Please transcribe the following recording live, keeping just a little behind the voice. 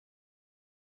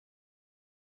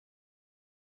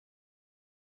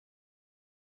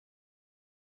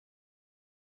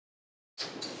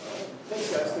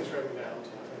guys. Thanks for having me down. I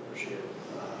appreciate it.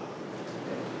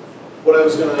 What I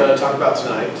was going to talk about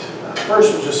tonight,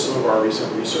 first was just some of our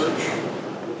recent research,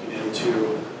 looking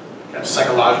into kind of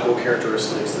psychological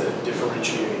characteristics that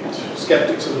differentiate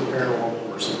skeptics of the paranormal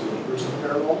versus believers in the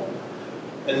paranormal.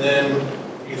 And then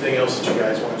anything else that you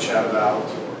guys want to chat about or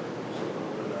sort of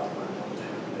open it up, I'm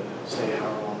happy to stay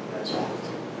however long you guys want.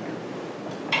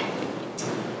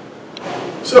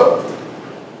 So,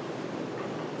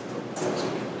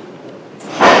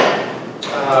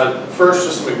 first,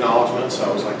 just some acknowledgments. I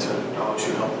always like to acknowledge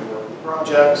who helped me work on the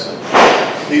projects.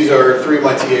 And these are three of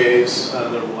my TAs that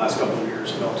over the last couple of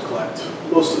years have helped collect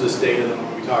most of this data that I'm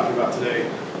going to be talking about today.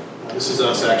 This is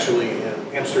us actually in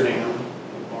Amsterdam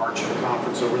in March at a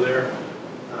conference over there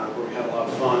where we had a lot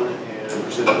of fun and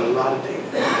presented a lot of data.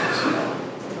 So,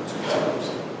 that's good times.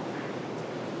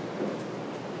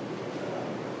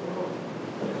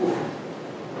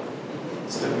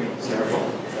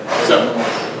 So,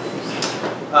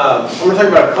 I'm going to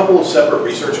talk about a couple of separate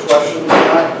research questions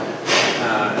tonight,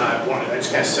 and I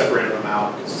just kind of separated them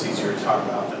out because it's easier to talk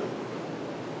about than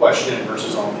question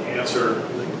versus all the answer,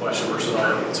 the question versus all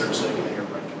the answer, so you can make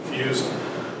everybody confused.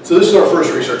 So this is our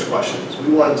first research question.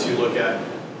 We wanted to look at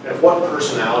what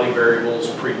personality variables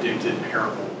predicted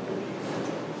paranormal belief.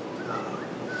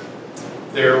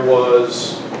 There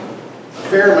was a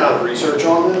fair amount of research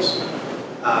on this,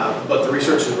 but the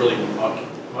research is really mucky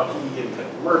and kind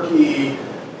of murky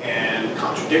and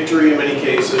contradictory in many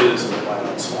cases, and relied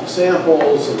on small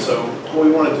samples. And so what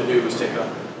we wanted to do was take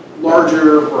a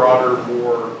larger, broader,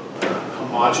 more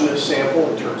homogeneous sample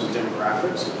in terms of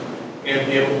demographics and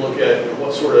be able to look at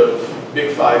what sort of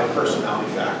big five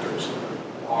personality factors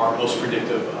are most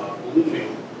predictive of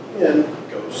believing in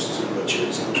ghosts and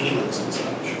witches and demons and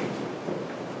such.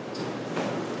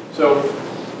 So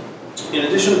in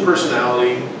addition to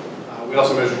personality, we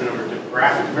also measured a number of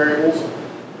demographic variables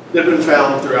that have been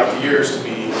found throughout the years to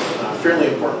be fairly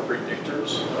important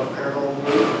predictors of paranormal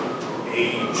belief: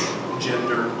 age,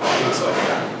 gender, things like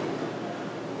that.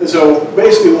 And so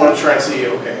basically we want to try and see,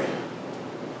 okay,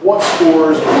 what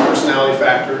scores of personality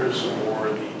factors or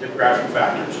the demographic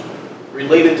factors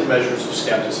related to measures of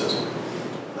skepticism.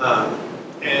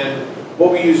 And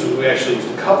what we used was we actually used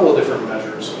a couple of different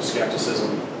measures of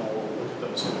skepticism. We'll look at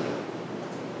those in a minute.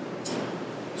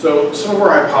 So some of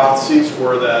our hypotheses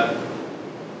were that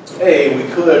A, we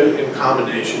could, in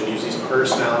combination, use these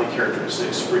personality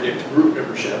characteristics to predict group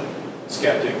membership,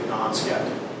 skeptic,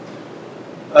 non-skeptic.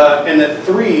 And that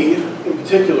 3, in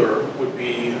particular, would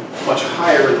be much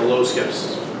higher in the low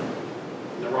skepticism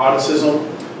group. Neuroticism,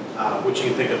 which you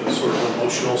can think of as sort of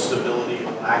emotional stability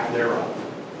and lack thereof.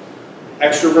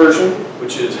 Extroversion,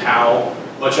 which is how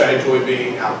much I enjoy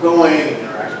being outgoing and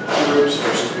interacting with groups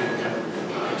versus being kind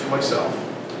of to myself.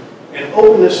 And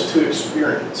openness to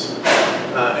experience.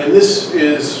 And this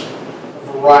is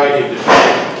a variety of different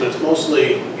things, but it's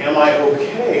mostly, am I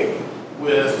okay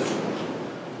with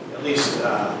at least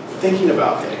thinking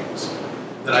about things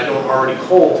that I don't already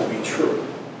hold to be true?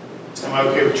 Am I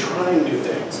okay with trying new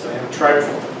things that I haven't tried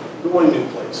before, going new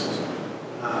places?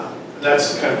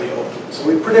 That's kind of the openness. So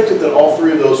we predicted that all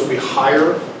 3 of those would be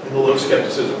higher in the low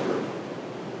skepticism group.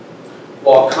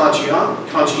 While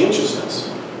conscientiousness,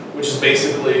 which is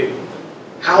basically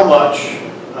how much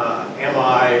am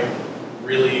I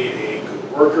really a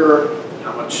good worker?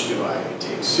 How much do I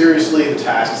take seriously the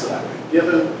tasks that I've been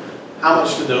given? How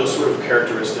much do those sort of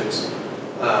characteristics,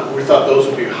 we thought those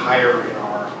would be higher in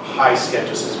our high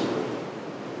skepticism group.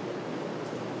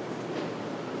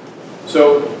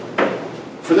 So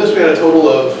for this we had a total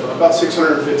of about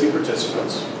 650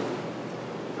 participants.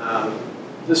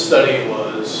 This study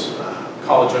was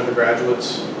college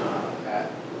undergraduates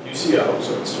at UCO,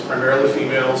 so it's primarily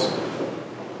females,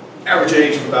 average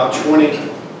age of about 20.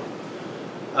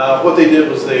 What they did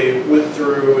was they went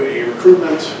through a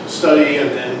recruitment study and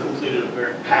then completed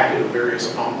a packet of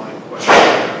various online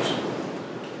questionnaires.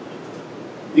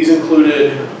 These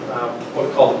included what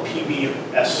we call the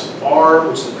PBSR,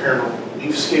 which is the Paranormal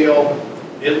Belief Scale.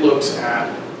 It looks at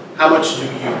how much do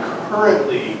you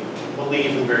currently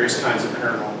believe in various kinds of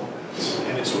paranormal events,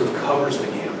 and it sort of covers the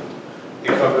gamut. It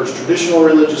covers traditional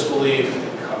religious belief,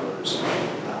 it covers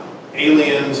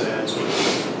aliens and sort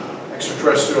of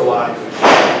extraterrestrial life, it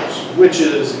covers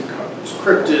witches, it covers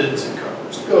cryptids, it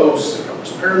covers ghosts, it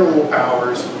covers paranormal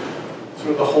powers,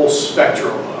 sort of the whole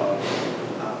spectrum of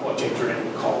what James Randi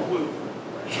would call woo,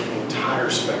 right? So the entire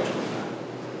spectrum of that.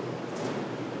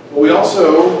 But we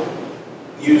also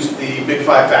used the big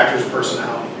 5 factors of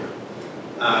personality here.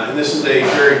 And this is a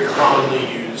very commonly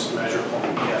used measure called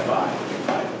BFI,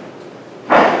 the Big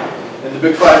 5 inventory. And the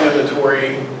Big 5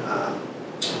 inventory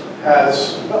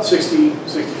has about 60,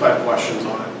 65 questions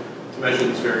on it to measure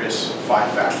these various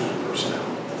 5 factors of personality.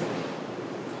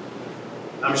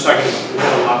 I'm just talking, we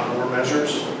have a lot more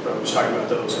measures, but I'm just talking about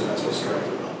those because that's what's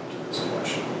directly relevant to this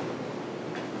question.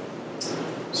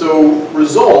 So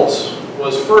results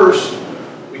was first,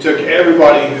 we took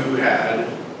everybody who had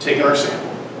taken our sample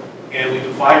and we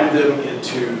divided them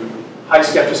into high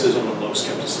skepticism and low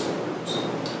skepticism groups.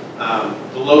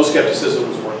 The low skepticism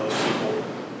was where those people,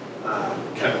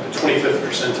 kind of the 25th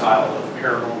percentile of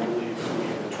paranormal belief, we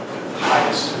had the 25th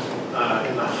highest.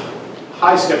 In the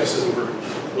high skepticism group,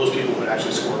 those people who had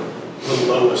actually scored the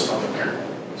lowest on the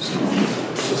paranormal. So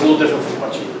it's a little different from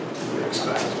what you would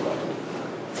expect. But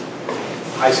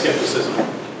high skepticism,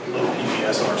 low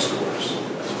PPSR scores.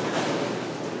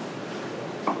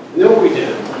 And then what we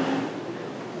did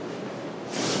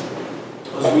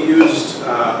was we used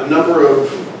a number of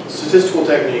statistical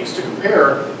techniques to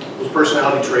compare those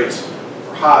personality traits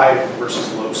for high versus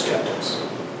low skeptics.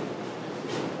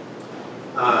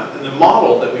 And the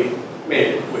model that we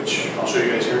made, which I'll show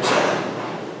you guys here in a second,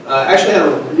 actually had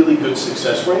a really good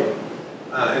success rate.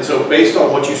 And so based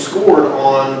on what you scored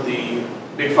on the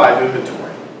Big 5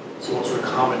 inventory, so what sort of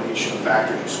combination of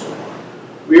factors you scored on,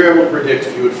 we were able to predict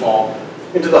if you would fall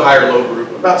into the higher-low group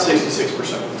about 66%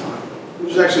 of the time,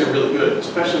 which is actually really good,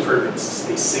 especially for a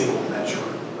single measure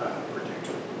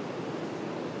predictor.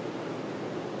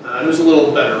 And it was a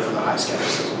little better for the high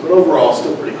skepticism, but overall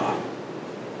still pretty high.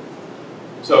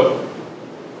 So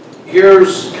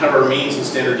here's kind of our means and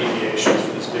standard deviations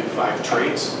for these Big 5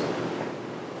 traits.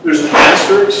 There's an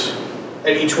asterisk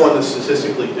at each one that's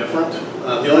statistically different.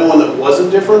 The only one that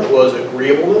wasn't different was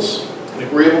agreeableness. And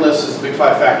agreeableness is the Big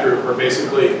 5 factor, or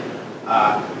basically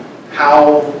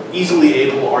how easily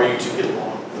able are you to get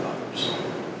along with others.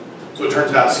 So it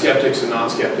turns out skeptics and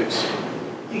non-skeptics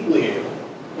equally able,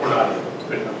 or not able,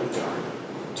 depending on who they are,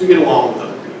 to get along with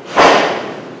other people.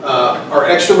 Our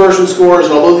extroversion scores,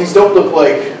 and although these don't look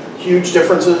like huge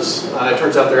differences, it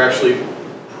turns out they're actually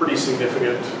pretty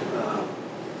significant.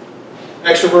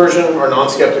 Extroversion, our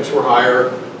non-skeptics were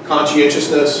higher.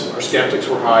 Conscientiousness, our skeptics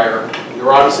were higher.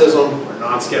 Neuroticism, our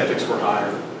non-skeptics were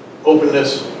higher.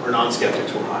 Openness, our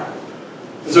non-skeptics were higher.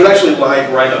 And so it actually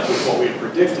lined right up with what we had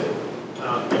predicted,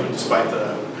 even despite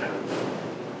the kind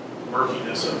of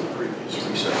murkiness of the previous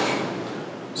research.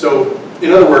 So,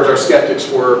 in other words, our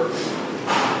skeptics were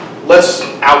less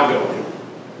outgoing,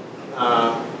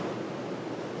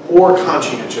 more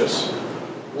conscientious,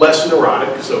 less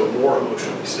neurotic, so more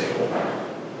emotionally stable,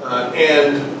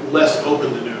 and less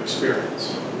open to new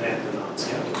experience than the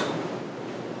non-skeptics were,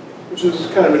 which is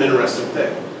kind of an interesting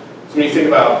thing. So when you think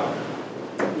about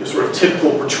sort of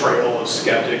typical portrayal of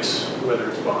skeptics, whether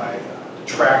it's by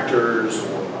detractors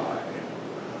or by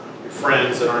your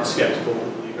friends that aren't skeptical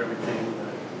and believe everything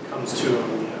that comes to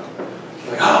them,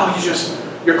 like, oh,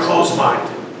 you're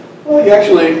closed-minded. Well, you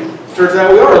actually, turns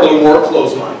out we are a little more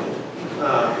closed-minded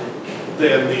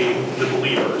than the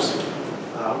believers,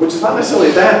 which is not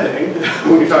necessarily a bad thing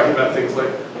when you're talking about things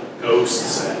like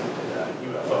ghosts and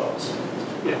UFOs.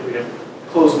 Yeah, we have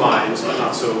closed minds, but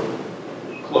not so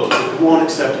closed that we won't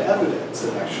accept evidence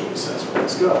that actually says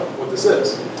what this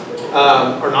is.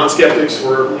 Our non-skeptics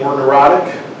were more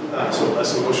neurotic, so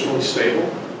less emotionally stable,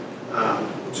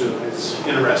 which is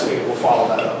interesting, and we'll follow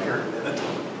that up here in a minute.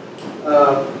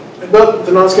 But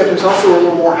the non-skeptics also were a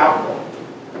little more outgoing.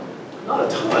 Not a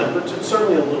ton, but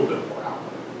certainly a little bit more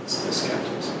outgoing than the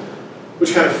skeptics,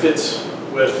 which kind of fits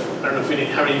with, I don't know if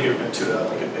how many of you have been to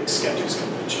like a big skeptics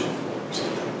convention or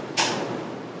something.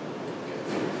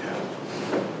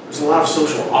 There's a lot of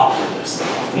social awkwardness that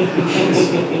often happens.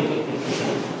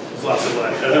 There's lots of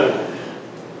like, I don't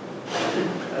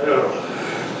know.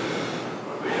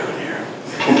 What are we doing here?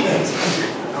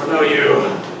 I don't know you.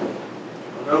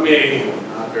 I don't know me. We're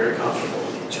not very comfortable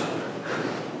with each other.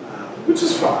 Which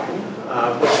is fine,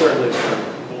 but certainly it's kind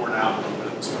of borne out a little bit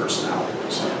of this personality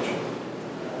research.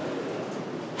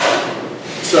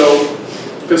 So,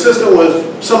 consistent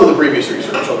with some of the previous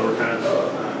research, although we're kind of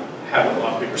having a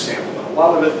lot bigger sample than a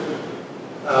lot of it,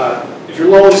 if you're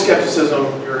low in skepticism,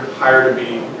 you're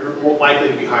more likely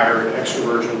to be higher in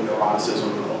extroversion,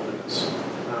 neuroticism, and openness.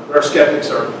 But our skeptics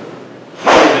are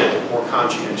quite a bit more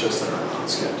conscientious than our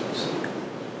non-skeptics.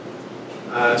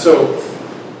 So,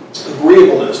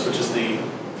 agreeableness, which is the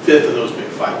 5th of those Big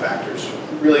 5 factors,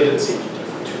 really didn't seem to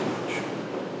differ too much.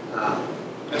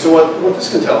 And so what this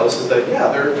can tell us is that, yeah,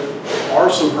 there are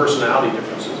some personality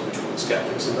differences between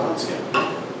skeptics and non-skeptics.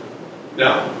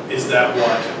 Now, is that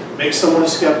what makes someone a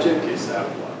skeptic? Is that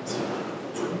what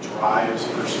sort of drives a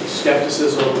person's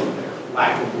skepticism and their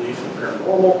lack of belief in the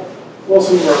paranormal? Well,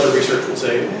 some of our other research would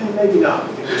say, maybe not.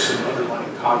 We think there's some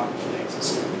underlying cognitive things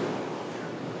that's going to be going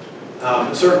on there.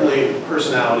 But certainly,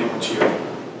 personality, once you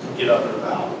get up and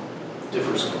about,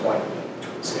 differs quite a bit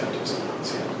between skeptics and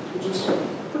non-skeptics, which is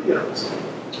pretty interesting.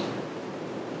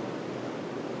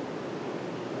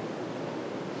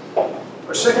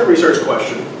 Our second research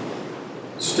question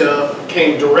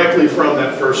came directly from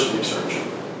that first research,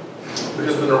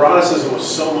 because the neuroticism was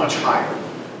so much higher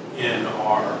in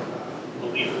our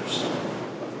believers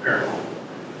of the paranormal.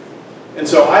 And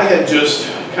so I had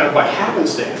just, kind of by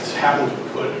happenstance, happened to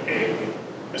put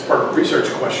as part of a research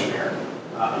questionnaire,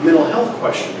 a mental health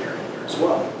questionnaire in there as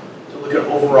well, to look at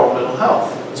overall mental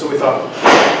health. And so we thought,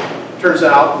 turns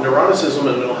out neuroticism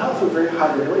and mental health are very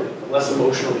highly related. The less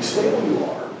emotionally stable you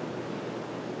are,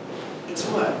 guess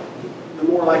what? The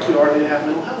more likely you are to have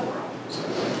mental health problems.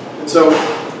 And so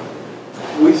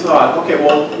we thought, okay,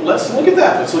 well, let's look at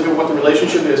that. Let's look at what the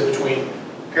relationship is between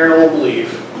paranormal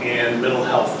belief and mental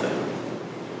health then.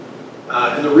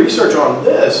 And the research on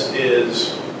this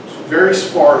is very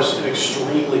sparse and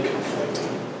extremely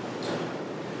conflicting.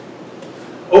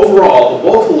 Overall, the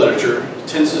bulk of the literature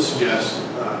tends to suggest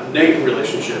a negative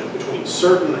relationship between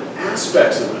certain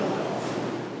aspects of mental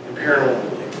health and paranormal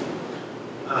belief.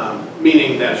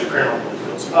 Meaning that as your paranormal belief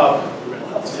goes up, your mental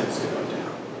health tends to go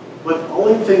down. But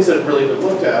only things that have really been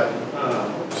looked at,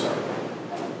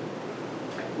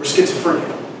 were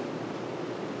schizophrenia.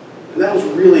 And that was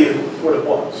really what it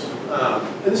was.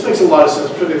 And this makes a lot of sense,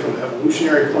 particularly from an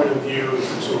evolutionary point of view,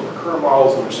 from some of our current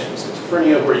models understanding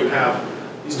schizophrenia, where you have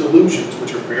these delusions,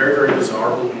 which are very, very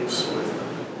bizarre beliefs with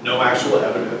no actual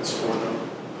evidence for them,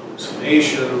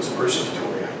 hallucinations,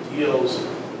 persecutory ideals.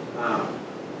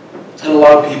 And a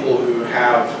lot of people who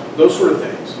have those sort of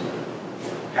things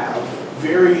have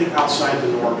very outside the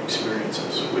norm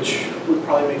experiences, which would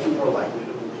probably make you more likely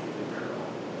to believe in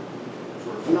paranormal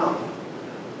sort of phenomena.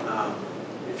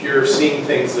 If you're seeing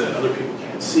things that other people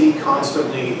can't see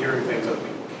constantly, hearing things other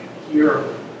people can't hear.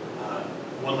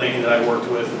 One lady that I worked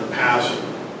with in the past,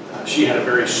 she had a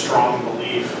very strong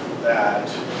belief that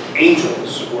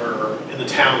angels were in the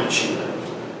town that she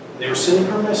lived. They were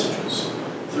sending her messages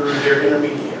through their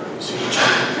intermediaries, who each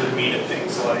would meet at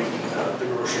things like the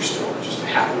grocery store, just to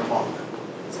happen upon them.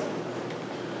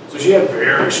 So she had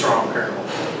very strong paranormal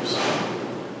beliefs.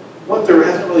 But there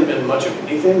hasn't really been much of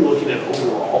anything looking at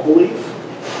overall belief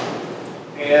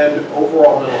and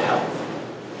overall mental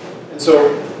health. And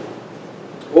so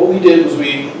what we did was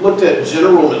we looked at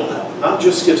general mental health, not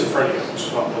just schizophrenia, which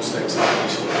is what most things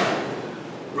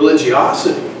like.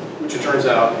 Religiosity, which it turns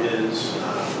out is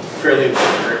fairly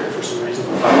important variable for some reason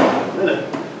we'll talk about in a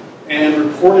minute, and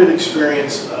reported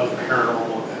experience of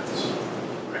paranormal events.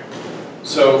 Right?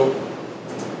 So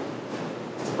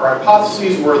our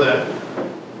hypotheses were that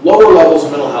lower levels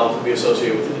of mental health would be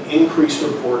associated with an increased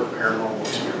report of paranormal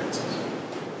experiences.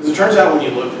 Because it turns out when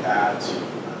you look at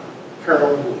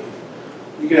paranormal belief,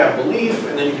 you can have belief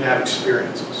and then you can have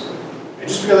experiences. And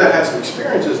just because I've had some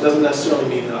experiences doesn't necessarily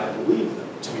mean that I believe them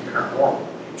to be paranormal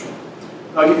in nature.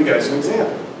 I'll give you guys an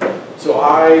example. So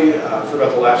I, for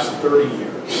about the last 30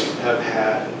 years, have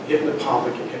had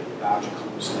hypnopompic and hypnagogic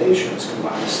hallucinations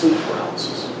combined with sleep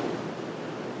paralysis.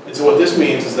 And so what this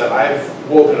means is that I've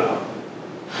woken up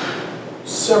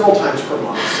several times per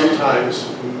month, sometimes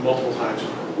multiple times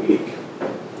per week.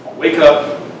 I'll wake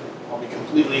up, I'll be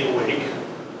completely awake,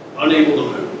 unable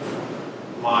to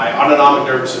move. My autonomic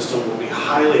nervous system will be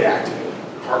highly activated.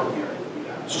 Heart will be ready to beat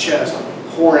out his chest, I'll be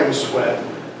pouring sweat,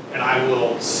 and I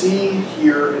will see,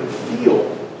 hear, and feel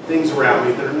things around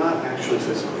me that are not actually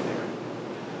physically there.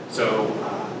 So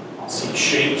I'll see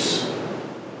shapes.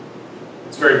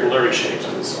 It's very blurry shapes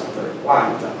because I'm very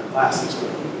blind without my glasses, but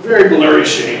very blurry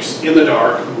shapes in the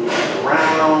dark, moving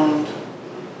around.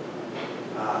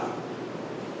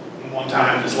 One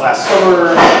time this last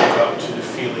summer, I woke up to the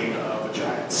feeling of a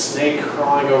giant snake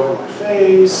crawling over my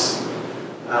face.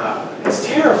 It's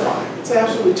terrifying. It's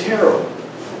absolutely terrible.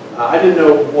 I didn't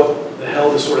know what the hell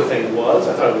this sort of thing was.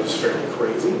 I thought it was just fairly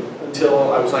crazy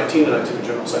until I was 19 and I took a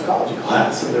general psychology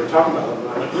class and they were talking about it and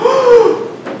I went, oh,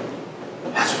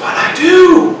 that's what I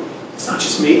do. It's not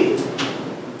just me.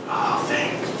 Oh,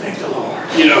 thank the Lord.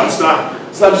 You know, it's not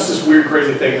just this weird,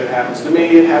 crazy thing that happens to me.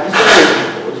 It happens to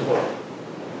other people as well.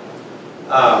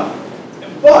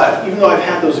 But even though I've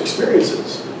had those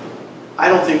experiences, I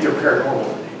don't think they're paranormal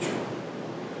in nature.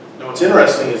 Now, what's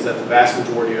interesting is that the vast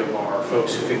majority of our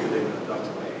folks who think that they've been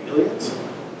abducted by aliens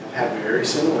have had very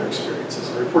similar experiences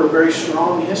and report a very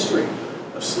strong history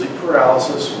of sleep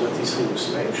paralysis with these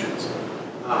hallucinations.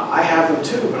 I have them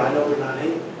too, but I know they're not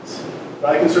aliens.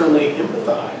 But I can certainly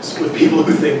empathize with people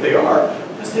who think they are,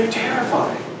 because they're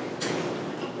terrifying.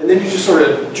 And then you just sort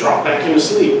of drop back into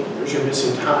sleep. There's your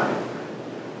missing time.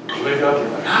 You wake up, you're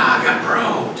like, I got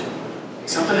probed.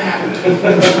 Something happened.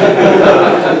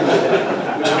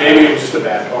 Which maybe it was just a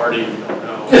bad party, you don't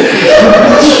know.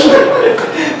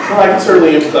 Well, I can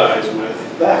certainly empathize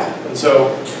with that. And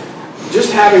so,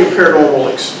 just having a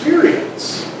paranormal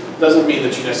experience doesn't mean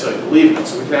that you necessarily believe in it.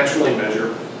 So we can actually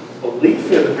measure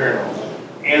belief in the paranormal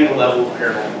and the level of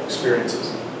paranormal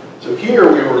experiences. So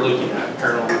here we were looking at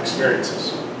paranormal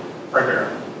experiences,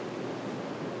 primarily.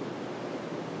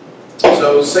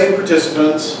 So same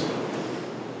participants,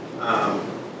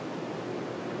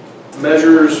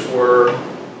 measures were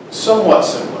somewhat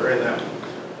similar in that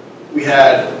we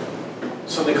had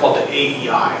something called the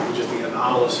AEI, which is the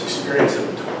Anomalous Experience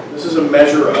Inventory. This is a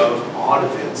measure of odd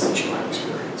events that you might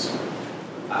experience.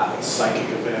 Psychic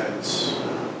events,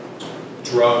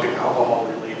 drug and alcohol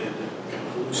related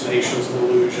hallucinations and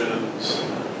illusions.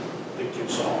 I think you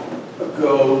saw a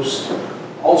ghost,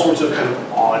 all sorts of kind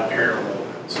of odd paranormal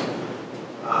events.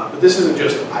 But this isn't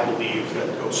just, I believe that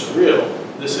ghosts are real.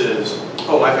 This is,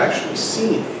 oh, I've actually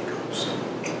seen a ghost,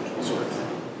 sort of thing.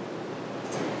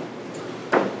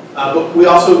 But we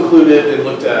also included and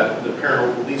looked at the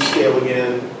paranormal belief scale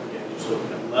again just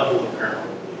looking at the level of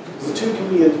paranormal belief, because the two can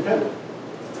be independent.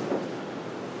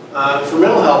 For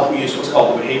mental health, we use what's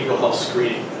called the behavioral health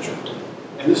screening measure.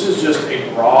 And this is just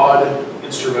a broad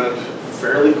instrument,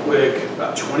 fairly quick,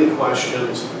 about 20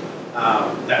 questions,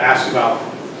 that asks about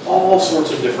all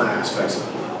sorts of different aspects of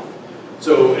mental health.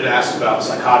 So it asks about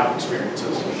psychotic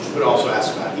experiences. It also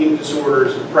asks about eating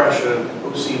disorders, depression,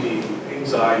 OCD,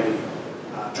 anxiety,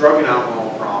 drug and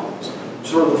alcohol problems,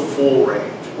 sort of the full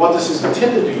range. What this is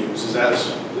intended to use is,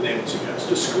 as the name would suggest,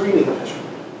 a screening measure.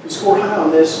 If you score high on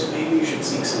this, maybe you should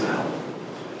seek some help.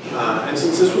 And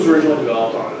since this was originally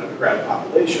developed on an undergrad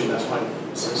population, that's why we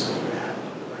use this, because we had an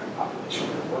undergrad population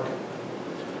we were working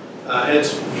with. And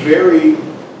it's very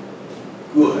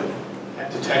good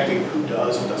at detecting who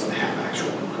does and doesn't have actual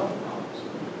mental health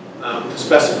problems. With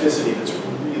a specificity that's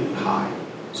really high,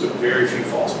 so very few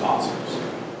false positives.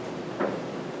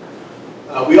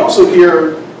 We also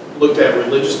here looked at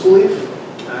religious belief.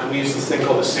 We used this thing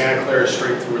called the Santa Clara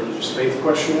Strength and Religious Faith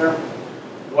Questionnaire.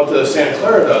 What the Santa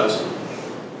Clara does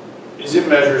is it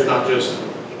measures not just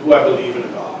do I believe in a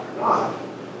God or not,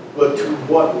 but to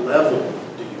what level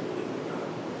do you believe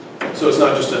in God. So it's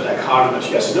not just a dichotomous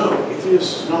yes, no,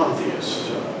 atheist,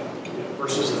 non-theist,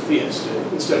 versus the theist.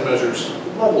 It instead measures the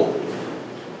level of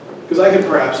belief. Because I could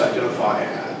perhaps identify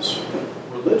as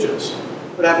religious,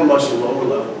 but have a much lower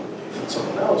level of belief than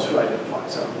someone else who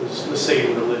identifies as the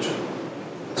same religion.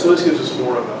 So this gives us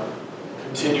more of a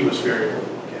continuous variable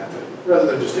to look at it, rather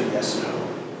than just a yes, no,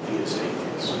 theist,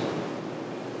 atheist.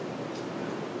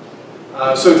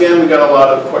 So again, we got a lot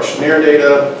of questionnaire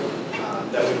data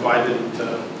that we divided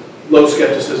into low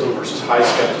skepticism versus high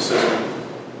skepticism,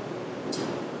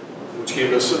 which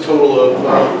gave us a total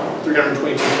of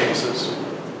 322 cases.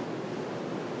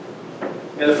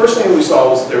 And the first thing we saw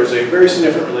was that there was a very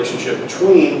significant relationship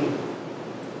between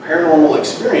paranormal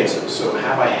experiences, so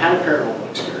have I had a paranormal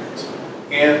experience,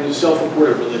 and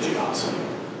self-reported religiosity.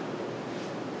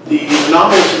 The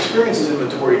anomalous experiences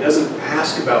inventory doesn't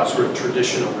ask about sort of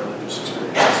traditional religious experiences.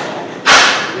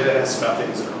 It asks about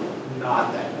things that are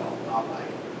not that well, not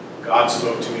like God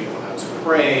spoke to me when I was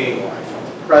praying, or I felt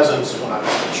the presence when I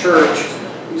was in church.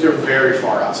 These are very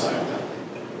far outside of that.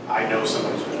 I know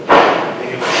somebody's been an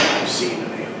alien, I've seen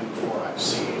an alien before, I've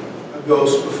seen a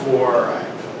ghost before,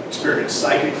 I've experienced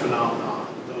psychic phenomena,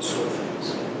 those sort of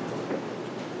things.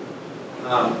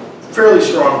 Fairly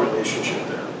strong relationship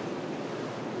there.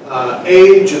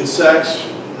 Age and sex,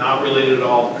 not related at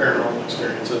all to paranormal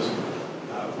experiences,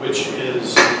 which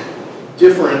is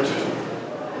different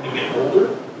when you get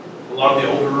older. A lot of the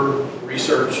older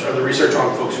research, or the research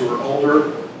on folks who are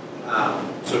older,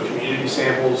 so community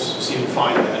samples seem to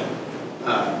find that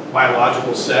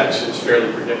biological sex is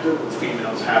fairly predictive, with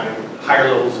females having higher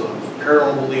levels of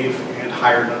paranormal belief and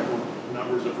higher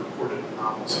numbers of reported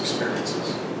anomalous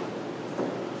experiences.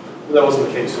 But that wasn't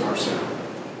the case in our center.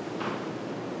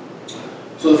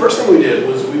 So the first thing we did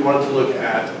was we wanted to look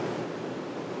at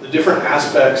the different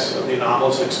aspects of the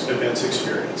anomalous events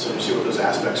experience, and see what those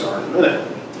aspects are in a minute,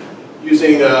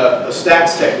 using a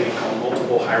stats technique called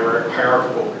multiple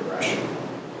hierarchical regression.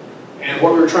 And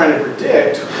what we were trying to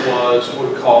predict was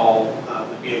what we call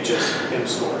the BHSM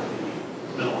score,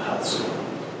 the mental health score.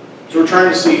 So we're trying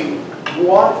to see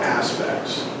what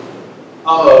aspects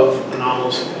of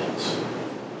anomalous events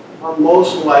are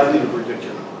most likely to predict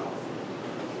your mental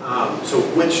health. So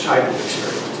which type of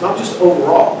experiences, not just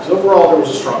overall, because overall there was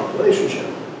a strong relationship,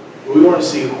 but we want to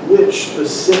see which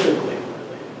specifically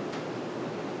related.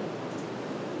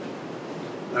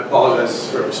 because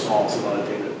it's fairly small, it's a lot of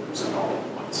data to present all at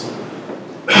once.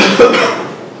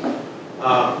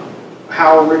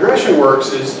 How regression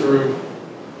works is through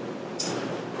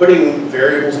putting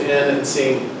variables in and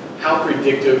seeing how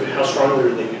predictive, how strongly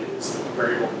related is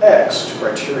variable X to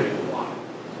criterion Y.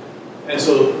 And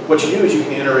so what you do is you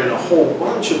can enter in a whole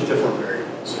bunch of different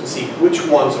variables and see which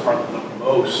ones are the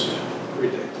most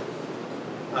predictive.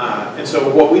 And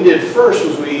so what we did first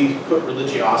was we put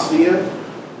religiosity in,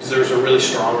 because there's a really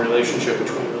strong relationship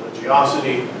between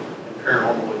religiosity and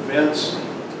paranormal events.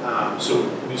 So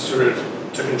we sort of,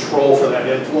 to control for that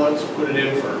influence, put it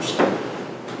in first.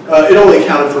 It only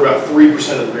accounted for about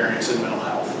 3% of the variance in mental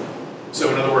health. So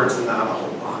in other words, not a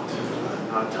whole lot,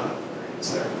 not a ton of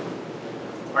variance there.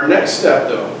 Our next step,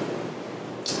 though,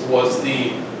 was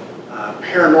the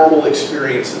paranormal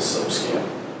experiences subscale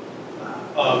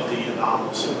of the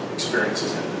anomalous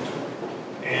experiences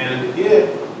inventory. And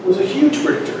it was a huge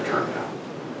predictor, it turned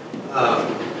out.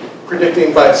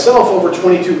 Predicting by itself over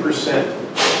 22%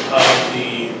 of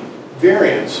the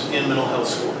variance in mental health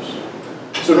scores.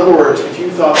 So in other words, if you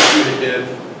thought that you had been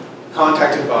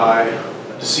contacted by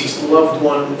a deceased loved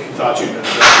one, if you thought you'd been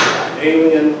abducted by an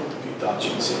alien, if you thought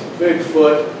you'd seen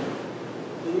Bigfoot,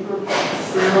 then you were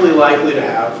fairly likely to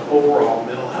have overall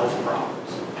mental health problems.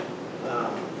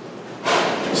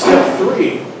 Step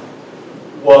 3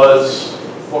 was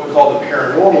what we call the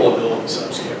paranormal ability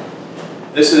subscale.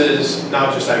 This is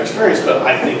not just I've experienced, but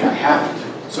I think I have it.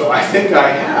 So I think I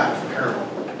have paranormal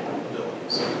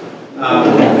abilities.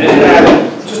 And it had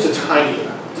just a tiny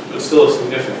amount, but still a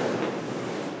significant amount.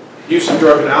 Use of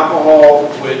drug and alcohol,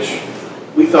 which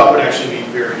we thought would actually be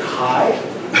very high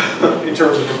in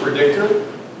terms of a predictor.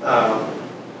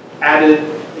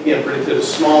 Predicted a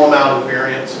small amount of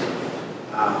variance,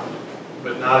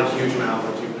 but not a huge amount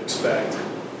like you would expect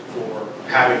for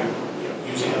having,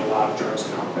 using a lot of drugs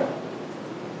and alcohol.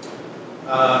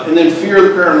 And then fear of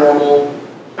the paranormal,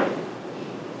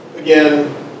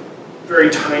 again, very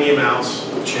tiny amounts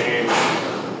of change.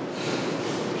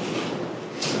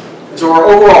 And so our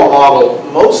overall model,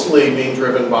 mostly being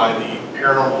driven by the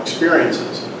paranormal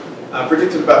experiences,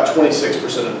 predicted about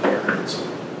 26% of the variance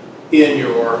in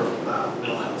your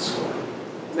mental health score.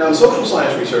 Now in social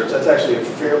science research, that's actually a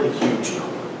fairly huge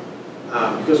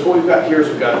number. Because what we've got here is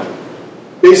we've got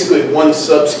basically one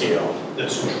subscale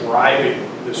that's driving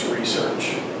this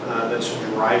research, that's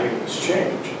driving this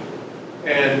change.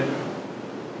 And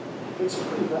it's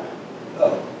pretty bad.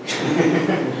 Oh.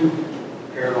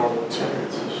 Paranormal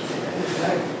experiences.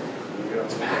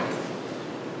 It's back.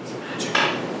 It's magic.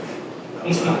 No,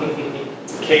 it's not.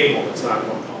 It's a cable. It's not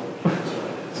going home. That's what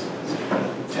it is.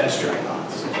 It's test drive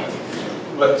box.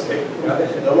 But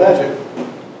no magic.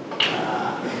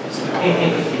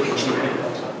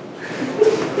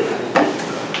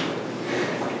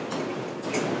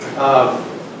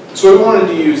 So what we wanted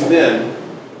to use then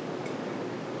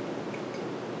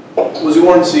was we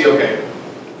wanted to see, okay,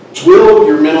 will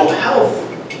your mental health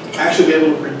actually be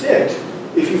able to predict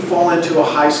if you fall into a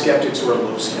high skeptics or a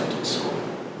low skeptics score?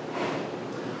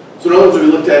 So in other words, we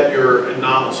looked at your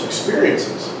anomalous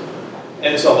experiences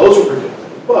and saw those were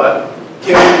predictive, but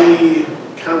can we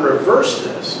kind of reverse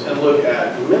this and look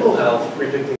at mental health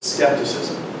predicting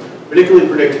skepticism, particularly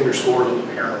predicting your scores in the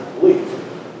paranormal belief?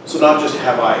 So not just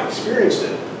have I experienced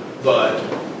it, but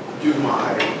do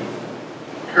my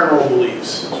paranormal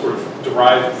beliefs sort of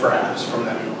derive perhaps from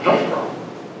that mental health problem?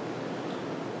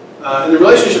 And the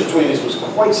relationship between these was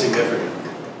quite significant.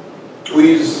 We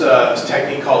use a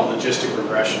technique called logistic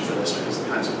regression for this because of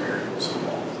the kinds of variables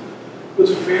involved. It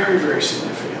was very, very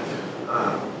significant.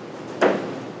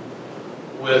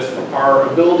 With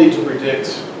our ability to predict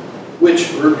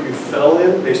which group you fell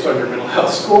in based on your mental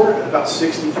health score at about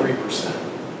 63%,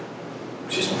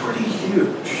 which is pretty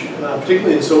huge,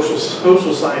 particularly in social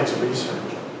science research.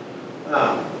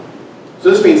 So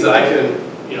this means that I can,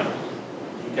 you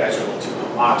guys are a little too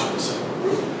homogenous in a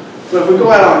group. But if we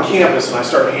go out on campus and I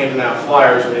start handing out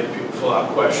flyers and make people fill out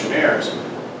questionnaires,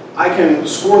 I can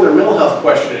score their mental health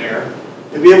questionnaire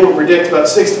and be able to predict about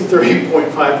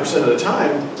 63.5% of the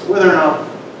time whether or not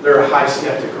they're a high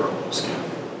skeptic or a low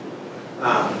skeptic.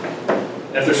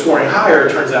 And if they're scoring higher,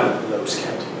 it turns out they're a low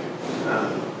skeptic,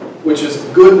 which is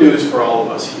good news for all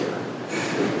of us here.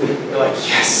 You're like,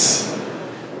 yes,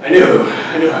 I knew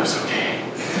I was okay.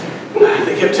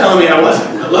 They kept telling me I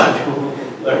wasn't, but look,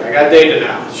 I got data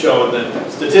now showing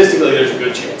that statistically there's a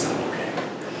good chance I'm okay.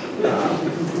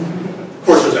 Of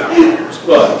course there's outliers,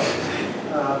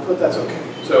 but that's okay.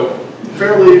 So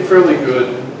fairly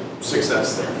good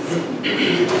success there.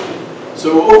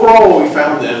 So overall what we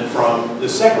found then from the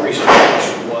second research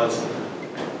question was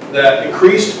that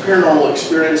increased paranormal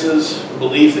experiences,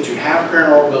 belief that you have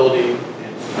paranormal ability,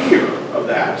 and fear of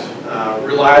that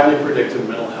reliably predicted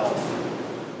mental health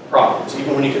problems,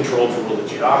 even when you controlled for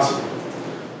religiosity.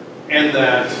 And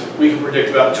that we can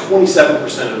predict about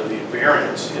 27% of the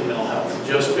variance in mental health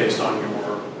just based on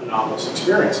your anomalous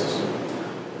experiences.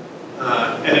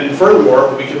 And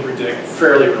furthermore, we can predict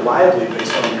fairly reliably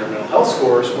based on your mental health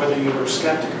scores whether you were a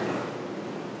skeptic or not.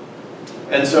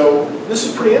 And so this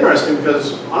is pretty interesting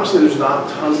because honestly there's not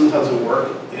tons and tons of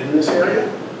work in this area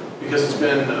because it's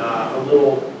been a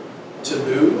little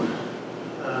taboo.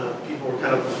 People were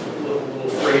kind of a little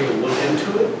afraid to look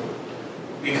into it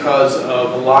because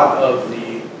of a lot of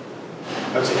the,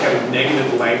 I would say, kind of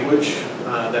negative language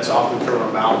that's often thrown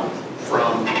about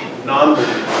from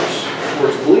non-believers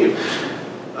towards believers.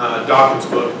 Dawkins'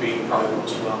 book being probably the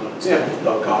most well-known example,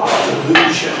 The God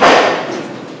Delusion.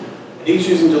 And he's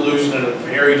using delusion in a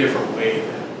very different way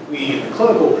than we in the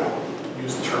clinical realm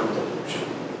use the term delusion.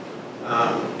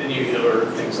 And you hear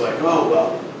things like, oh,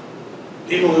 well,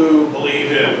 people who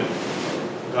believe in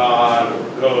God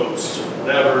or ghosts or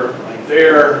whatever, like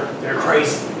they're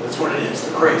crazy. That's what it is,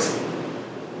 they're crazy.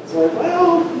 It's like,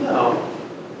 well, no.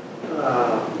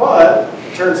 But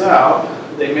it turns out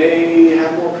they may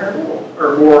have more paranormal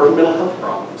or more mental health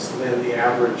problems than the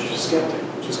average skeptic,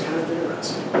 which is kind of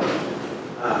interesting.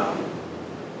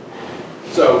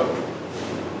 So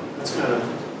that's kind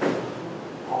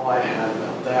of all I had